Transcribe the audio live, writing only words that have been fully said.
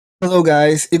Hello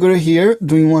guys, Igor here,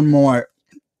 doing one more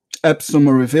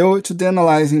AppSumo review. Today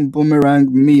analyzing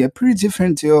Boomerangme, a pretty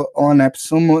different deal on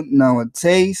AppSumo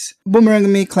nowadays.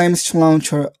 Boomerangme claims to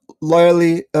launch a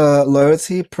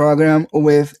loyalty program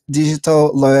with digital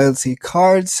loyalty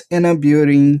cards and a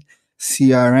built-in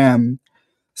CRM.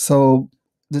 So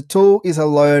the tool is a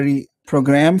loyalty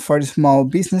program for small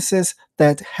businesses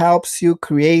that helps you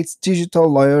create digital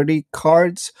loyalty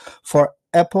cards for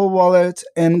Apple Wallet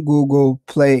and Google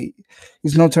Play.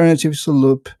 It's an alternative to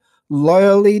Loop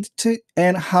loyalty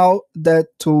and how that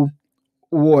tool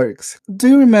works. Do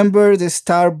you remember the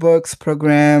Starbucks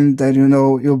program that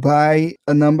you buy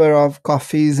a number of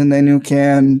coffees and then you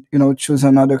can choose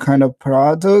another kind of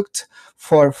product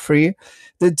for free?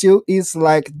 The deal is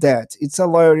like that. It's a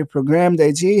loyalty program. The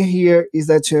idea here is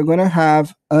that you're gonna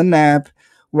have an app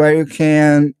where you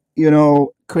can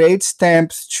create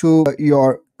stamps to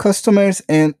your customers,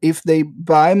 and if they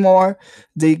buy more,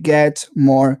 they get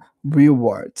more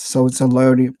rewards. So it's a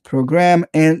loyalty program,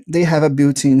 and they have a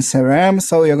built-in CRM.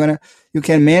 So you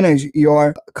can manage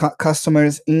your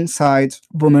customers inside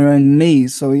Boomerangme.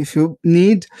 So if you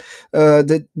need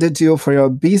the deal for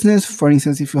your business, for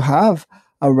instance, if you have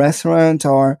a restaurant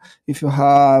or if you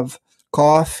have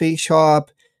coffee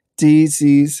shop, this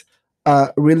is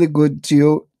a really good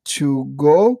deal to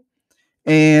go.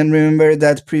 And remember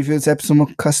that previous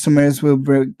AppSumo customers will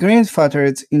be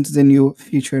grandfathered into the new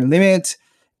feature limit,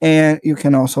 and you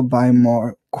can also buy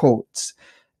more quotes.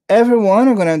 Everyone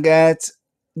are gonna get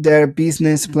their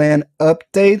business plan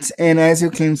updates, and as you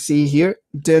can see here,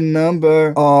 the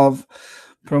number of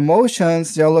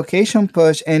promotions, the allocation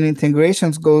push, and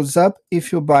integrations goes up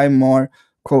if you buy more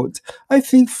quotes. I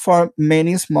think for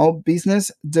many small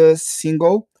business, the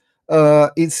single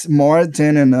it's more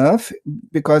than enough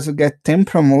because you get 10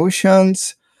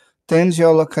 promotions, 10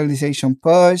 geolocalization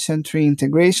push, and 3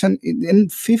 integration,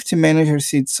 and 50 manager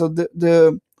seats. So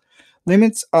the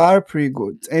limits are pretty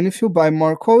good. And if you buy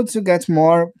more codes, you get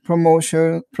more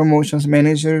promotions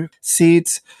manager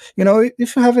seats.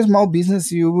 If you have a small business,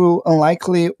 you will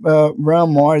unlikely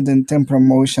run more than 10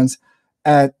 promotions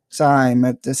at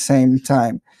the same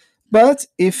time. But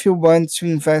if you want to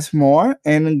invest more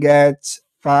and get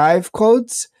 5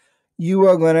 codes, you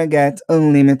are gonna get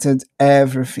unlimited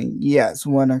everything. Yes,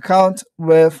 one account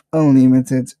with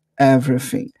unlimited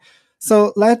everything.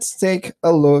 So let's take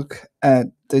a look at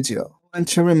the deal. I want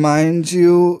to remind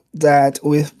you that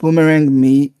with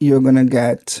Boomerangme, you're gonna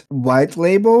get white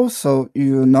label, so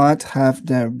you will not have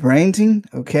their branding.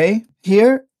 Okay,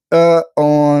 here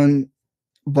on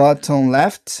bottom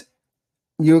left,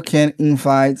 you can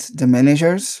invite the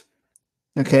managers.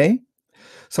 Okay,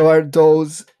 so are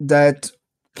those that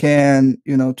can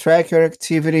track your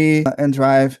activity and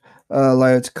drive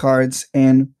loyalty cards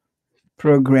and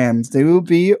programs. They will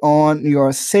be on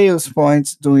your sales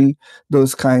points doing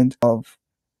those kind of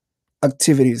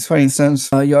activities. For instance,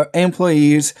 your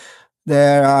employees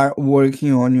that are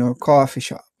working on your coffee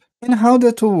shop. And how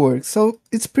that will work? So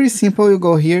it's pretty simple. You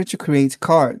go here to create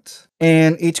cards,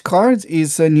 and each card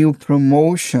is a new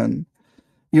promotion.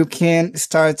 You can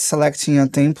start selecting a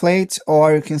template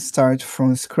or you can start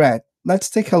from scratch. Let's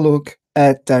take a look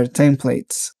at their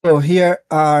templates. So here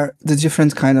are the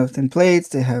different kind of templates.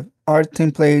 They have art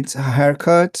templates,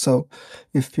 haircut. So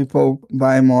if people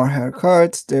buy more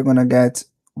haircuts, they're gonna get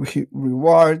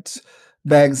rewards,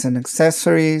 bags and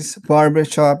accessories,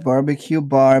 barbershop, barbecue,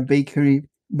 bar, bakery,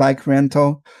 bike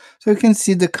rental. So you can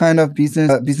see the kind of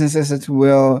businesses that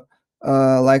will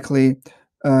likely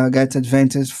get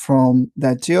advantage from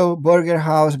that deal. Burger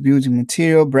house, building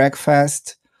material,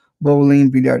 breakfast,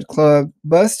 bowling, billiard club,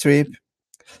 bus trip,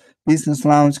 business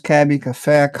lounge, cabin,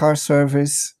 cafe, car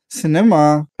service,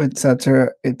 cinema, etc.,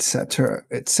 etc.,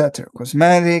 etc.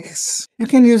 Cosmetics. You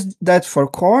can use that for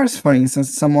course. For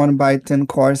instance, someone buy 10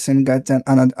 course and get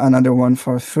another one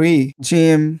for free.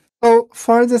 Gym. So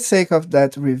for the sake of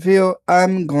that review,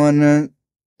 I'm gonna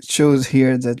choose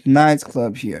here that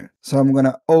nightclub here. So I'm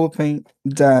gonna open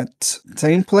that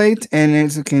template, and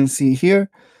as you can see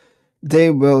here, they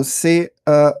will see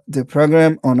the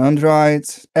program on Android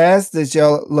as the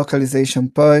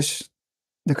geolocalization push,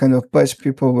 the kind of push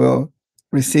people will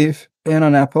receive, and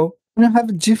on Apple. You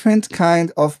have different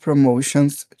kind of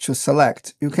promotions to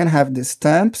select. You can have the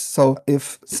stamps. So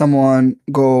if someone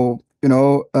go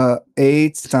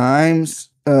 8 times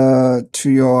to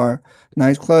your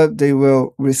nightclub, they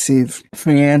will receive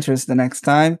free entries the next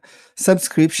time.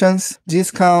 Subscriptions,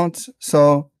 discounts.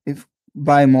 So if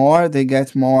buy more, they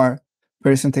get more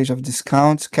percentage of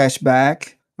discounts, cash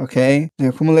back. Okay, they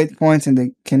accumulate points and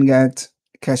they can get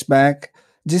cash back.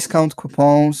 Discount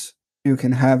coupons, you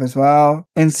can have as well,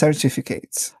 and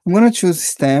certificates. I'm gonna choose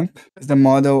stamp as the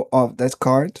model of that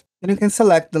card, and you can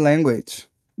select the language.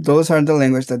 Those are the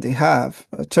languages that they have.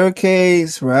 Turkey,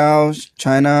 Israel,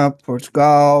 China,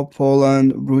 Portugal,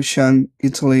 Poland, Russian,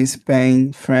 Italy,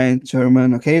 Spain, French,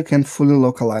 German. Okay, you can fully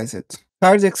localize it.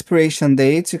 Card expiration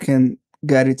date, you can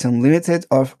get it unlimited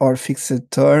or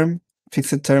fixed term.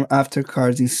 Fixed term after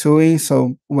cards issuing.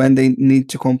 So when they need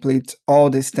to complete all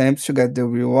the stamps to get the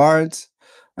rewards.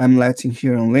 I'm letting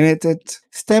here unlimited.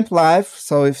 Stamp life,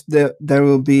 so if there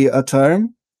will be a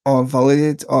term or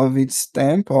validity of each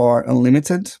stamp or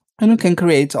unlimited. And you can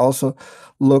create also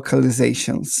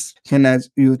localizations. You can add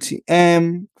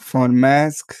UTM, font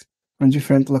mask, on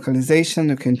different localization.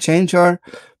 You can change your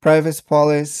privacy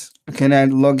policy. You can add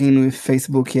login with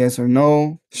Facebook, yes or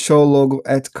no. Show logo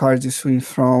at card issuing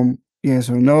from, yes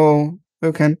or no.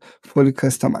 You can fully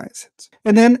customize it.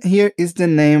 And then here is the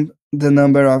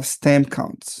number of stamp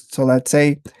counts. So let's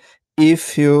say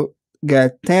if you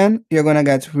get 10, you're gonna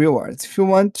get rewards. If you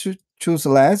want to choose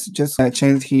less, just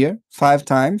change here 5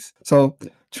 times. So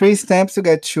 3 stamps, you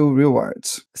get 2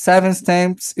 rewards. 7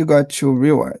 stamps, you got 2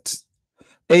 rewards.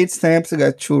 8 stamps, you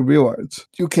got 2 rewards.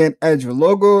 You can add your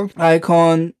logo,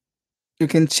 icon. You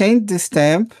can change the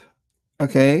stamp.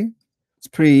 Okay, it's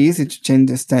pretty easy to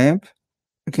change the stamp.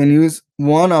 You can use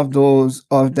one of those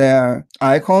of their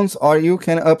icons, or you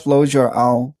can upload your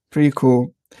own. Pretty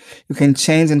cool. You can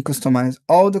change and customize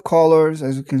all the colors,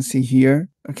 as you can see here.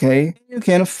 Okay, you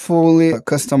can fully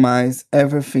customize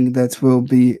everything that will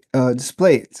be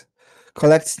displayed.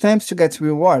 Collect stamps to get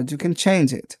rewards. You can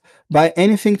change it. Buy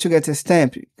anything to get a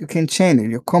stamp. You can change it.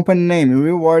 Your company name, your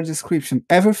reward description,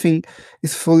 everything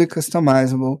is fully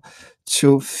customizable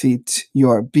to fit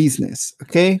your business.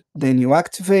 Okay, then you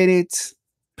activate it.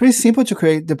 Pretty simple to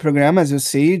create the program, as you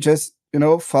see. Just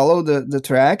follow the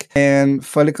track and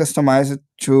fully customize it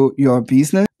to your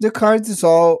business. The card is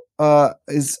all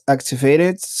is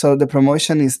activated, so the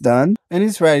promotion is done and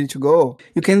it's ready to go.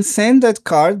 You can send that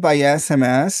card by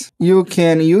SMS. You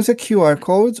can use a QR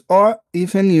code or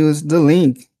even use the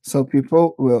link so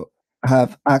people will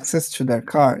have access to their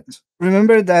cards.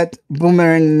 Remember that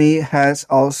Boomerangme has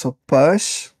also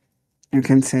push. You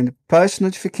can send push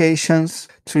notifications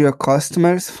to your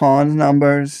customers' phone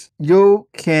numbers. You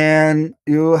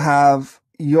have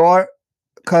your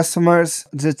customers'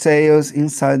 details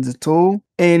inside the tool,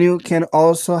 and you can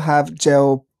also have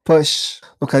geo push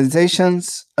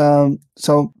localizations.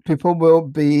 So people will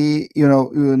be, you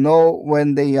know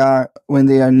when they are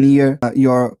near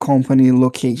your company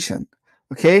location.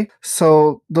 Okay,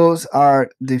 so those are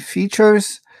the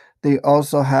features. They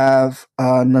also have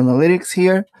an analytics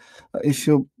here. If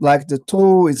you like the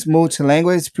tool, it's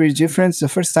multi-language, it's pretty different. It's the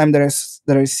first time that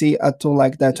I see a tool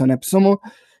like that on AppSumo.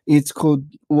 It could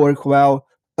work well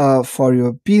for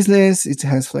your business. It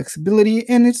has flexibility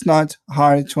and it's not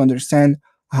hard to understand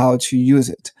how to use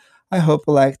it. I hope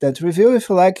you like that review. If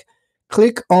you like,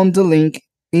 click on the link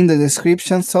in the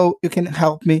description so you can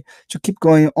help me to keep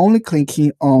going only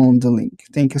clicking on the link.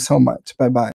 Thank you so much. Bye bye.